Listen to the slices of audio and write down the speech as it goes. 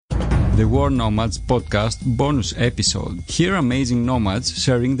the War Nomads podcast bonus episode. Hear amazing nomads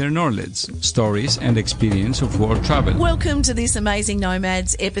sharing their knowledge, stories and experience of war travel. Welcome to this Amazing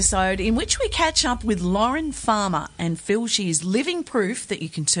Nomads episode in which we catch up with Lauren Farmer and feel she is living proof that you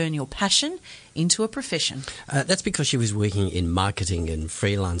can turn your passion into a profession. That's because she was working in marketing and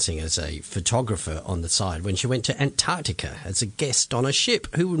freelancing as a photographer on the side when she went to Antarctica as a guest on a ship.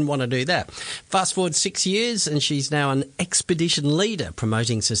 Who wouldn't want to do that? Fast forward 6 years and she's now an expedition leader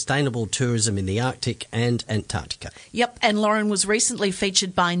promoting sustainable tourism in the Arctic and Antarctica. Yep, and Lauren was recently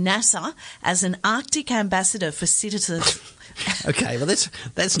featured by NASA as an Arctic ambassador for citizens. Okay, well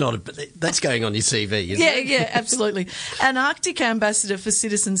that's going on your CV, isn't it? Yeah, absolutely. An Arctic ambassador for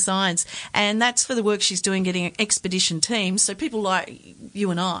citizen science, and that's for the work she's doing getting expedition teams, so people like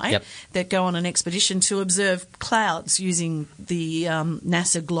you and I that go on an expedition to observe clouds using the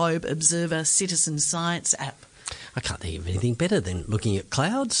NASA Globe Observer Citizen Science app. I can't think of anything better than looking at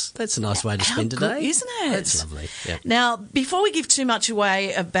clouds. That's a nice way to spend a day. Isn't it? That's lovely. Yeah. Now, before we give too much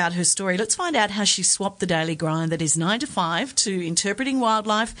away about her story, let's find out how she swapped the daily grind that is 9 to 5 to interpreting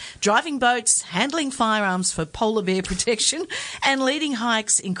wildlife, driving boats, handling firearms for polar bear protection, and leading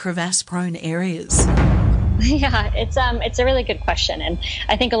hikes in crevasse-prone areas. Yeah, it's a really good question, and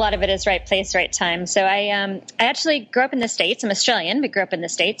I think a lot of it is right place, right time. So I actually grew up in the States. I'm Australian, but grew up in the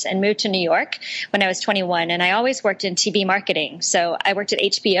States and moved to New York when I was 21, and I always worked in TV marketing. So I worked at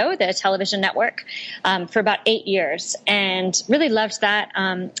HBO, the television network, for about 8 years, and really loved that.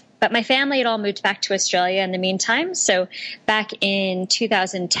 But my family had all moved back to Australia in the meantime. So back in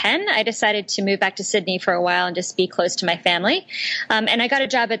 2010, I decided to move back to Sydney for a while and just be close to my family. And I got a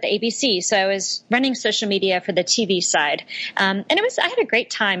job at the ABC. So I was running social media for the TV side. And I had a great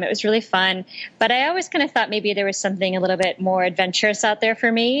time. It was really fun. But I always kind of thought maybe there was something a little bit more adventurous out there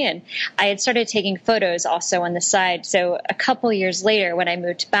for me. And I had started taking photos also on the side. So a couple years later, when I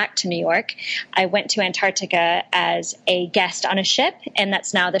moved back to New York, I went to Antarctica as a guest on a ship. And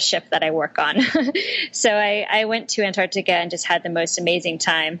that's now the ship that I work on. So I went to Antarctica and just had the most amazing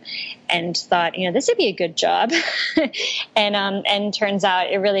time and thought, this would be a good job. and turns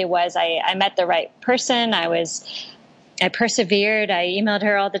out it really was. I met the right person. I persevered. I emailed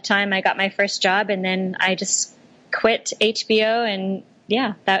her all the time. I got my first job and then I just quit HBO and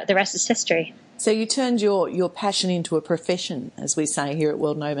the rest is history. So you turned your passion into a profession, as we say here at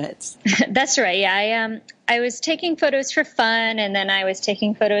World Nomads. That's right. Yeah, I was taking photos for fun, and then I was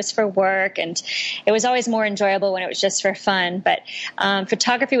taking photos for work, and it was always more enjoyable when it was just for fun. But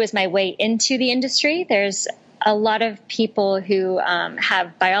photography was my way into the industry. There's a lot of people who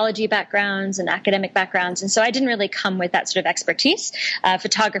have biology backgrounds and academic backgrounds, and so I didn't really come with that sort of expertise.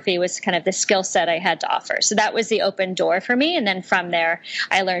 Photography was kind of the skill set I had to offer. So that was the open door for me, and then from there,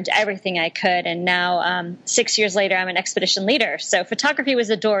 I learned everything I could, and now 6 years later, I'm an expedition leader. So photography was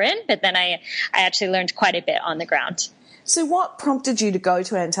the door in, but then I actually learned quite a bit on the ground. So what prompted you to go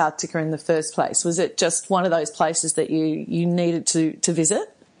to Antarctica in the first place? Was it just one of those places that you needed to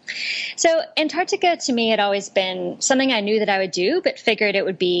visit? So Antarctica to me had always been something I knew that I would do, but figured it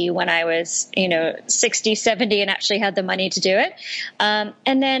would be when I was, 60, 70 and actually had the money to do it. And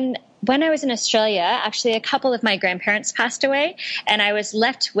then when I was in Australia, actually a couple of my grandparents passed away and I was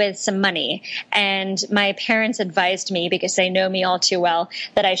left with some money. And my parents advised me, because they know me all too well,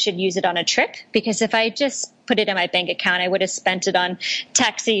 that I should use it on a trip, because if I just put it in my bank account, I would have spent it on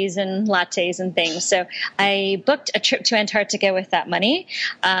taxis and lattes and things. So I booked a trip to Antarctica with that money.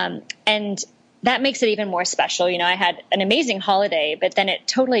 And that makes it even more special. I had an amazing holiday, but then it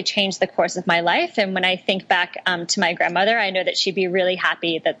totally changed the course of my life. And when I think back to my grandmother, I know that she'd be really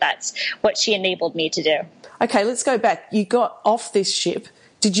happy that that's what she enabled me to do. Okay, let's go back. You got off this ship.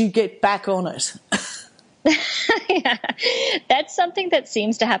 Did you get back on it? Yeah, that's something that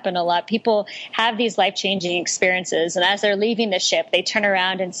seems to happen a lot. People have these life-changing experiences, and as they're leaving the ship, they turn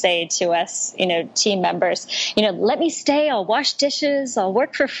around and say to us, team members, let me stay, I'll wash dishes, I'll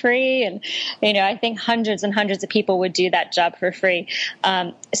work for free. And, I think hundreds and hundreds of people would do that job for free.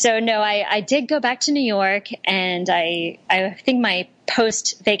 So no, I did go back to New York, and I think my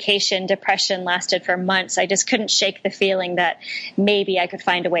post-vacation depression lasted for months. I just couldn't shake the feeling that maybe I could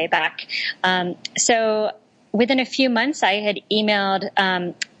find a way back. So within a few months, I had emailed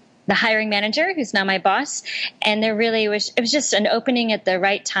the hiring manager, who's now my boss, and it was just an opening at the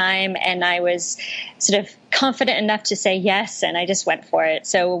right time, and I was sort of confident enough to say yes, and I just went for it.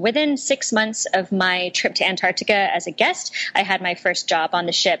 So within 6 months of my trip to Antarctica as a guest, I had my first job on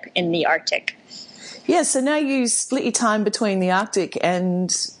the ship in the Arctic. Yeah, so now you split your time between the Arctic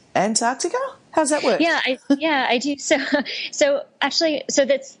and Antarctica? How's that work? I do. So actually,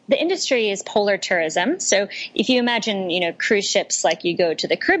 that's the industry is polar tourism. So if you imagine, cruise ships like you go to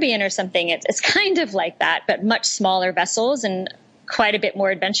the Caribbean or something, it's kind of like that, but much smaller vessels and quite a bit more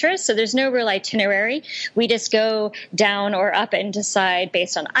adventurous. So there's no real itinerary. We just go down or up and decide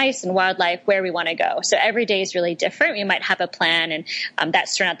based on ice and wildlife where we want to go. So every day is really different. We might have a plan and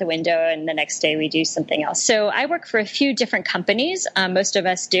that's thrown out the window, and the next day we do something else. So I work for a few different companies. Most of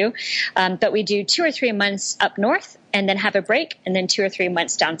us do, but we do 2 or 3 months up north and then have a break, and then 2 or 3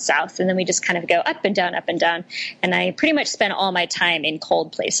 months down south. And then we just kind of go up and down, up and down. And I pretty much spend all my time in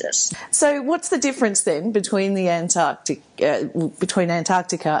cold places. So what's the difference then between the between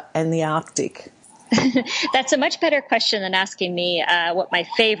Antarctica and the Arctic? That's a much better question than asking me what my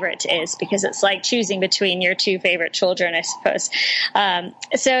favorite is, because it's like choosing between your two favorite children, I suppose.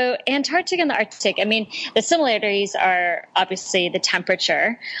 So Antarctica and the Arctic, the similarities are obviously the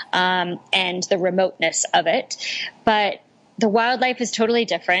temperature and the remoteness of it, but the wildlife is totally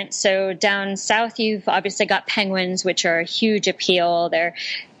different. So down south, you've obviously got penguins, which are a huge appeal. They're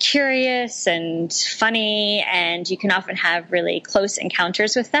curious and funny, and you can often have really close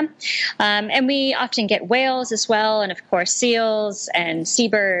encounters with them. And we often get whales as well, and of course seals and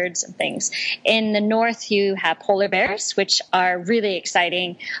seabirds and things. In the north, you have polar bears, which are really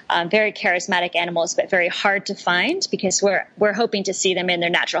exciting, very charismatic animals, but very hard to find because we're hoping to see them in their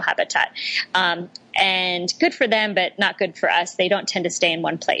natural habitat. And good for them, but not good for us. They don't tend to stay in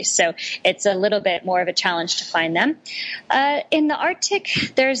one place. So it's a little bit more of a challenge to find them. In the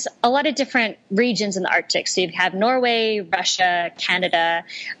Arctic, there's a lot of different regions in the Arctic. So you have Norway, Russia, Canada,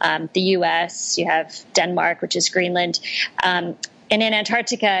 the US, you have Denmark, which is Greenland. And in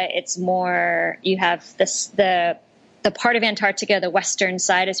Antarctica, it's more, you have the part of Antarctica, the western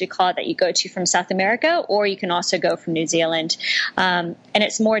side, as we call it, that you go to from South America, or you can also go from New Zealand. And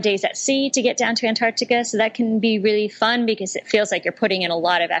it's more days at sea to get down to Antarctica, so that can be really fun because it feels like you're putting in a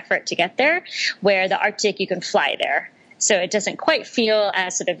lot of effort to get there, where the Arctic, you can fly there. So it doesn't quite feel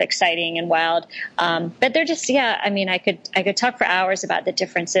as sort of exciting and wild. But they're just, I could talk for hours about the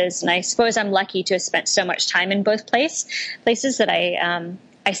differences, and I suppose I'm lucky to have spent so much time in both places that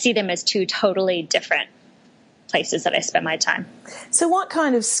I see them as two totally different places that I spend my time. So what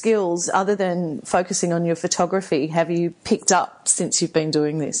kind of skills, other than focusing on your photography, have you picked up since you've been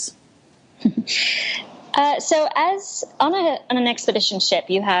doing this? So as on an expedition ship,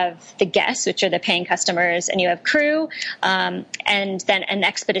 you have the guests, which are the paying customers, and you have crew, and then an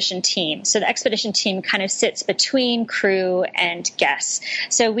expedition team. So the expedition team kind of sits between crew and guests.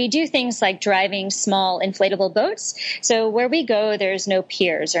 So we do things like driving small inflatable boats. So where we go, there's no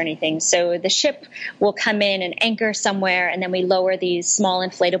piers or anything. So the ship will come in and anchor somewhere, and then we lower these small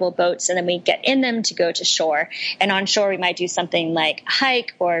inflatable boats, and then we get in them to go to shore. And on shore, we might do something like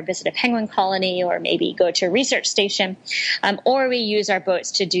hike or visit a penguin colony, or maybe go to a research station, or we use our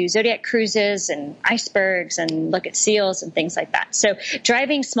boats to do zodiac cruises and icebergs and look at seals and things like that. So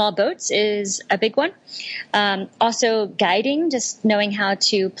driving small boats is a big one. Also guiding, just knowing how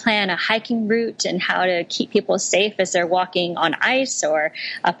to plan a hiking route and how to keep people safe as they're walking on ice or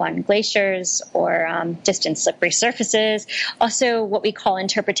up on glaciers or just in slippery surfaces. Also what we call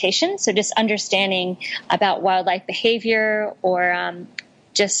interpretation, so just understanding about wildlife behavior, or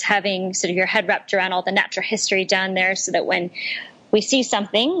just having sort of your head wrapped around all the natural history down there, so that when we see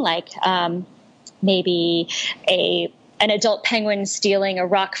something like maybe an adult penguin stealing a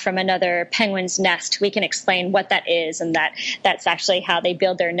rock from another penguin's nest, we can explain what that is, and that's actually how they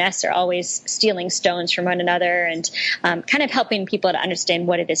build their nests. They're always stealing stones from one another, and kind of helping people to understand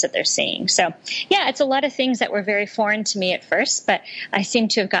what it is that they're seeing. So yeah, it's a lot of things that were very foreign to me at first, but I seem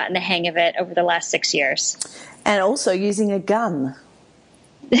to have gotten the hang of it over the last 6 years. And also using a gun.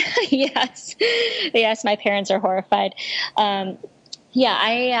 Yes, my parents are horrified. I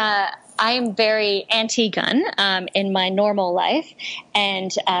am very anti-gun in my normal life, and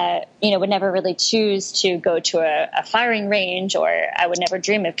would never really choose to go to a firing range, or I would never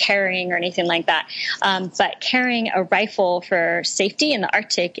dream of carrying or anything like that. But carrying a rifle for safety in the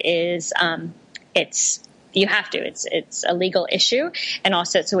Arctic is you have to. It's a legal issue, and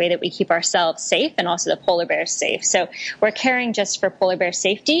also it's a way that we keep ourselves safe and also the polar bears safe. So we're carrying just for polar bear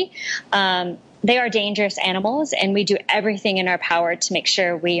safety. they are dangerous animals, and we do everything in our power to make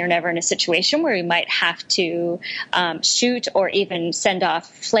sure we are never in a situation where we might have to shoot or even send off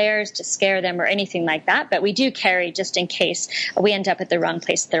flares to scare them or anything like that. But we do carry just in case we end up at the wrong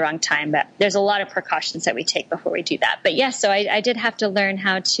place at the wrong time. But there's a lot of precautions that we take before we do that. But yes, so I did have to learn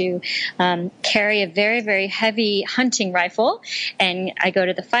how to carry a very, very heavy hunting rifle, and I go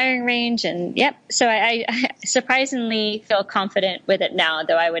to the firing range, and so I surprisingly feel confident with it now,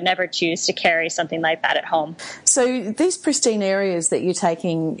 though I would never choose to carry something like that at home. So these pristine areas that you're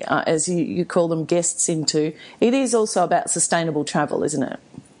taking, as you call them, guests into, it is also about sustainable travel, isn't it?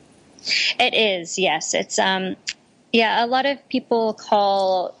 It is, yes. It's a lot of people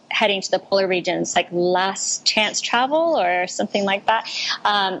call heading to the polar regions like last chance travel or something like that.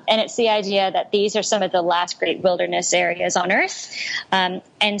 And it's the idea that these are some of the last great wilderness areas on Earth.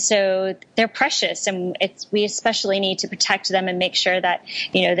 And so they're precious, and we especially need to protect them and make sure that,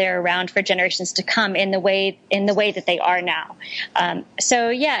 they're around for generations to come in the way that they are now.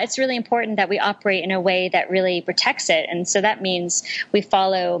 It's really important that we operate in a way that really protects it. And so that means we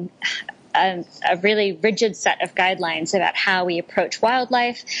follow a really rigid set of guidelines about how we approach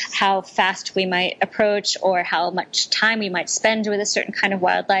wildlife, how fast we might approach, or how much time we might spend with a certain kind of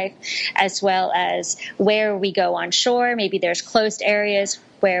wildlife, as well as where we go on shore. Maybe there's closed areas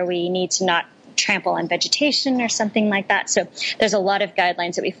where we need to not trample on vegetation or something like that. So there's a lot of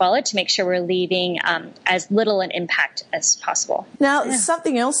guidelines that we follow to make sure we're leaving as little an impact as possible. Now,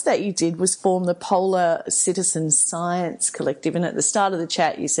 something else that you did was form the Polar Citizen Science Collective. And at the start of the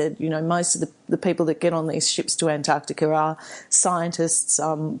chat, you said, most of the people that get on these ships to Antarctica are scientists,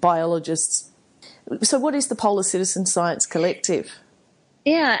 biologists. So what is the Polar Citizen Science Collective?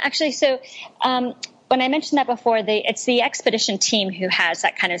 Yeah, actually, so when I mentioned that before, it's the expedition team who has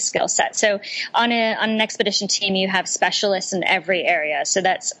that kind of skill set. So on an expedition team, you have specialists in every area. So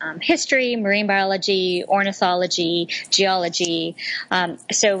that's history, marine biology, ornithology, geology.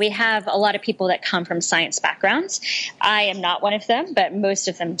 So we have a lot of people that come from science backgrounds. I am not one of them, but most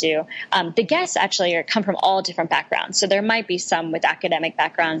of them do. The guests actually come from all different backgrounds. So there might be some with academic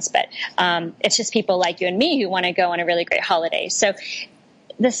backgrounds, but it's just people like you and me who want to go on a really great holiday. So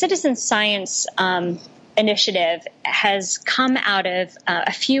the citizen science initiative has come out of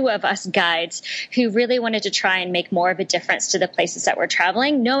a few of us guides who really wanted to try and make more of a difference to the places that we're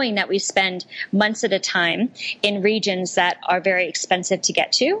traveling, knowing that we spend months at a time in regions that are very expensive to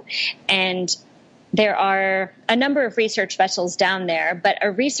get to. And there are a number of research vessels down there, but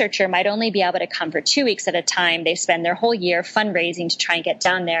a researcher might only be able to come for 2 weeks at a time. They spend their whole year fundraising to try and get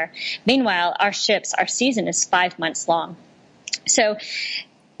down there. Meanwhile, our season is 5 months long. So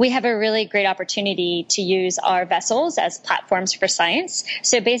we have a really great opportunity to use our vessels as platforms for science.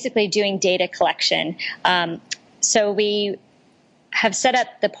 So basically doing data collection. So we have set up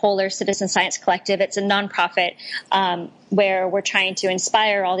the Polar Citizen Science Collective. It's a nonprofit where we're trying to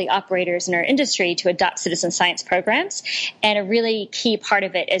inspire all the operators in our industry to adopt citizen science programs. And a really key part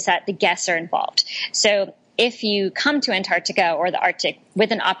of it is that the guests are involved. So if you come to Antarctica or the Arctic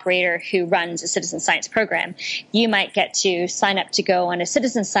with an operator who runs a citizen science program, you might get to sign up to go on a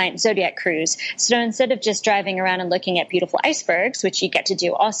citizen science Zodiac cruise. So instead of just driving around and looking at beautiful icebergs, which you get to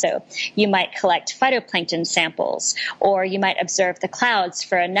do also, you might collect phytoplankton samples, or you might observe the clouds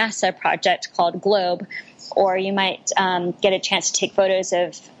for a NASA project called GLOBE, or you might get a chance to take photos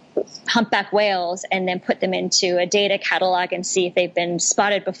of humpback whales and then put them into a data catalog and see if they've been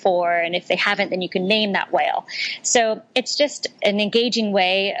spotted before. And if they haven't, then you can name that whale. So it's just an engaging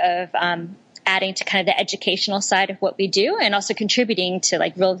way of adding to kind of the educational side of what we do, and also contributing to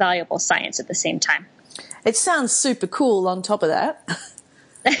like real valuable science at the same time. It sounds super cool on top of that.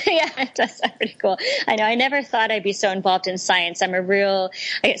 Yeah, it does sound pretty cool. I know. I never thought I'd be so involved in science. I'm I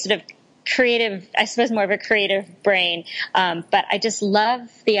get sort of creative, I suppose more of a creative brain. But I just love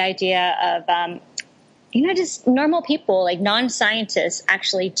the idea of, just normal people, like non-scientists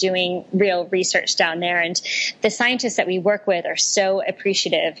actually doing real research down there. And the scientists that we work with are so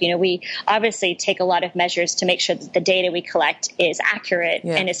appreciative. We obviously take a lot of measures to make sure that the data we collect is accurate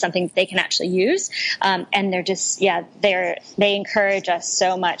and is something they can actually use. And they're just, they encourage us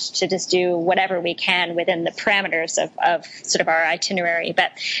so much to just do whatever we can within the parameters of sort of our itinerary.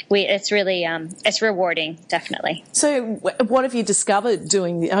 But it's really, it's rewarding, definitely. So what have you discovered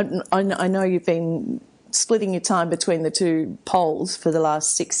doing? I know you've been splitting your time between the two poles for the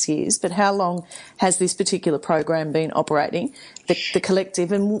last 6 years, but how long has this particular program been operating, the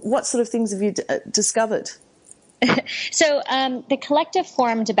collective, and what sort of things have you discovered? So the collective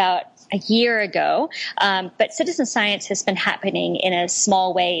formed about a year ago, but citizen science has been happening in a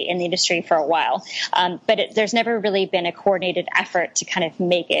small way in the industry for a while. But there's never really been a coordinated effort to kind of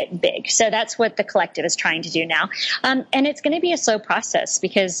make it big. So that's what the collective is trying to do now. And it's going to be a slow process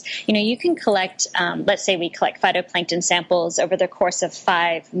because, you can collect, let's say we collect phytoplankton samples over the course of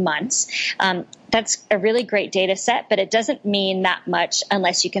 5 months. That's a really great data set, but it doesn't mean that much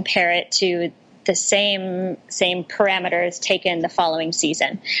unless you compare it to the same parameters taken the following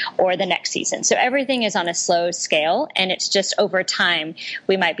season or the next season. So everything is on a slow scale, and it's just over time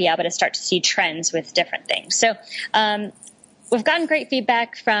we might be able to start to see trends with different things. So we've gotten great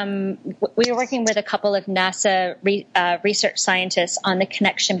feedback we were working with a couple of NASA research scientists on the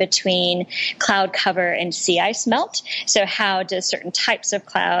connection between cloud cover and sea ice melt. So how does certain types of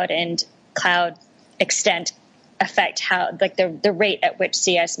cloud and cloud extent affect how, like, the rate at which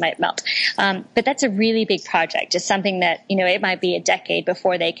sea ice might melt. But that's a really big project. It's something that, it might be a decade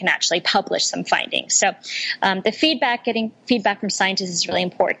before they can actually publish some findings. So getting feedback from scientists is really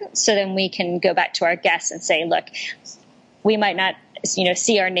important. So then we can go back to our guests and say, look, we might not,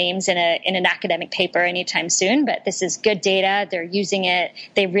 see our names in an academic paper anytime soon, but this is good data. They're using it.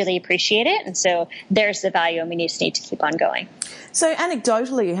 They really appreciate it. And so there's the value, and we just need to keep on going. So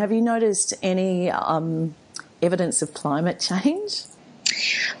anecdotally, have you noticed any evidence of climate change?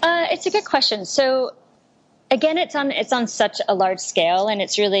 It's a good question. So again, it's on such a large scale, and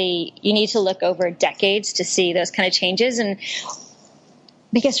it's really, you need to look over decades to see those kind of changes. And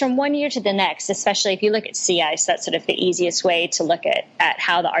because from one year to the next, especially if you look at sea ice, that's sort of the easiest way to look at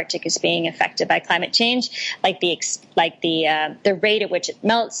how the Arctic is being affected by climate change, like the rate at which it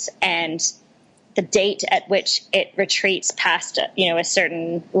melts and the date at which it retreats past, a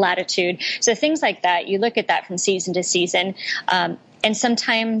certain latitude. So things like that, you look at that from season to season, and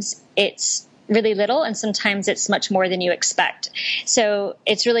sometimes it's really little, and sometimes it's much more than you expect. So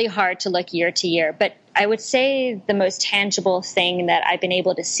it's really hard to look year to year. But I would say the most tangible thing that I've been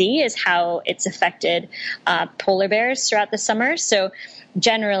able to see is how it's affected polar bears throughout the summer. So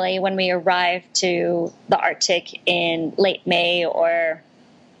generally, when we arrive to the Arctic in late May or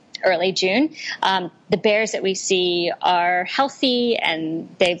early June, the bears that we see are healthy,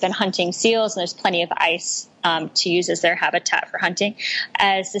 and they've been hunting seals, and there's plenty of ice to use as their habitat for hunting.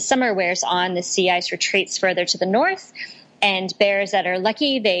 As the summer wears on, the sea ice retreats further to the north, and bears that are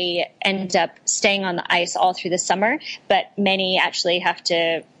lucky, they end up staying on the ice all through the summer, but many actually have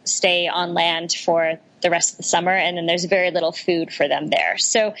to stay on land for the rest of the summer, and then there's very little food for them there.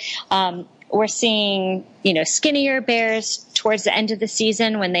 So we're seeing, skinnier bears towards the end of the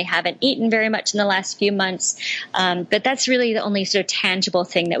season when they haven't eaten very much in the last few months. But that's really the only sort of tangible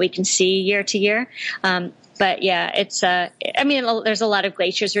thing that we can see year to year. But yeah, it's, there's a lot of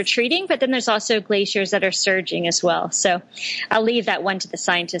glaciers retreating, but then there's also glaciers that are surging as well. So I'll leave that one to the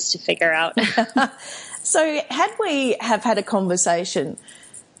scientists to figure out. So had we have had a conversation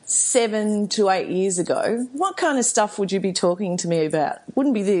 7 to 8 years ago, what kind of stuff would you be talking to me about?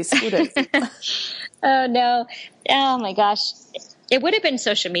 Wouldn't be this, would it? Oh, no. Oh, my gosh. It would have been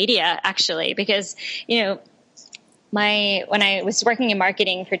social media, actually, because, when I was working in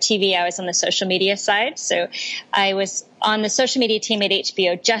marketing for TV, I was on the social media side. So I was on the social media team at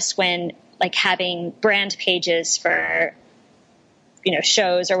HBO just when, having brand pages for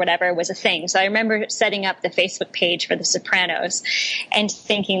shows or whatever was a thing. So I remember setting up the Facebook page for The Sopranos and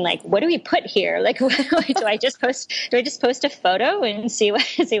thinking, what do we put here? Do I just post a photo and see what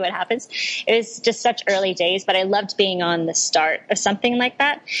happens? It was just such early days, but I loved being on the start of something like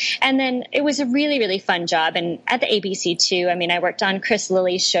that. And then it was a really, really fun job. And at the ABC too, I worked on Chris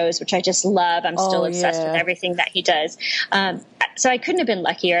Lilly's shows, which I just love. I'm still obsessed with everything that he does. So I couldn't have been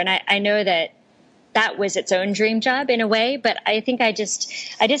luckier. And I know that was its own dream job in a way, but I think I just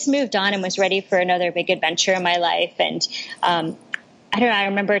moved on and was ready for another big adventure in my life. And I don't know, I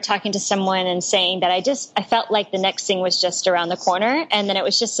remember talking to someone and saying that I felt like the next thing was just around the corner, and then it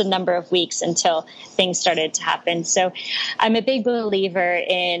was just a number of weeks until things started to happen. So I'm a big believer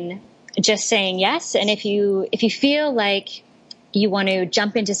in just saying yes. And if you feel like you want to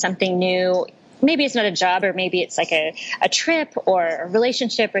jump into something new, maybe it's not a job, or maybe it's like a trip or a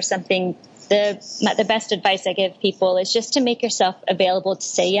relationship or something, the best advice I give people is just to make yourself available to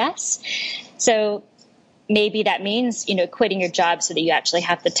say yes. So maybe that means, quitting your job so that you actually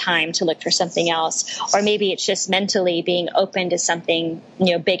have the time to look for something else. Or maybe it's just mentally being open to something,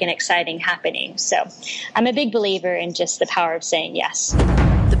 big and exciting happening. So I'm a big believer in just the power of saying yes.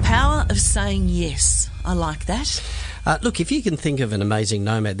 The power of saying yes. I like that. Look, if you can think of an amazing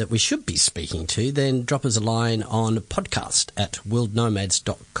nomad that we should be speaking to, then drop us a line on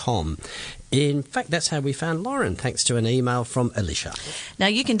podcast@worldnomads.com. In fact, that's how we found Lauren, thanks to an email from Alicia. Now,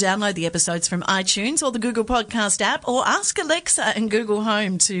 you can download the episodes from iTunes or the Google Podcast app, or ask Alexa and Google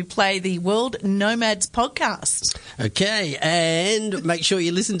Home to play the World Nomads podcast. Okay, and make sure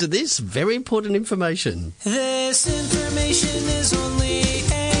you listen to this. Very important information. This information is only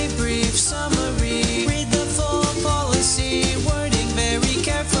a brief summary. Read the full policy wording very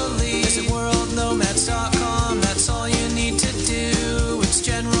carefully. Visit worldnomads.com. That's all you need to do. It's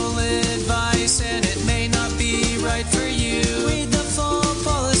general advice and it may not be right for you. Read the full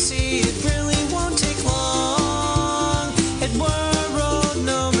policy. It really won't take long at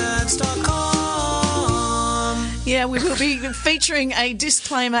worldnomads.com. Yeah, we will be featuring a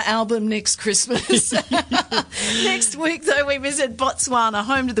disclaimer album next Christmas. Next week, though, we visit Botswana,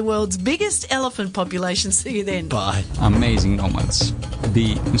 home to the world's biggest elephant population. See you then. Bye. Amazing Nomads.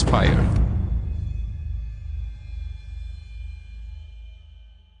 Be inspired.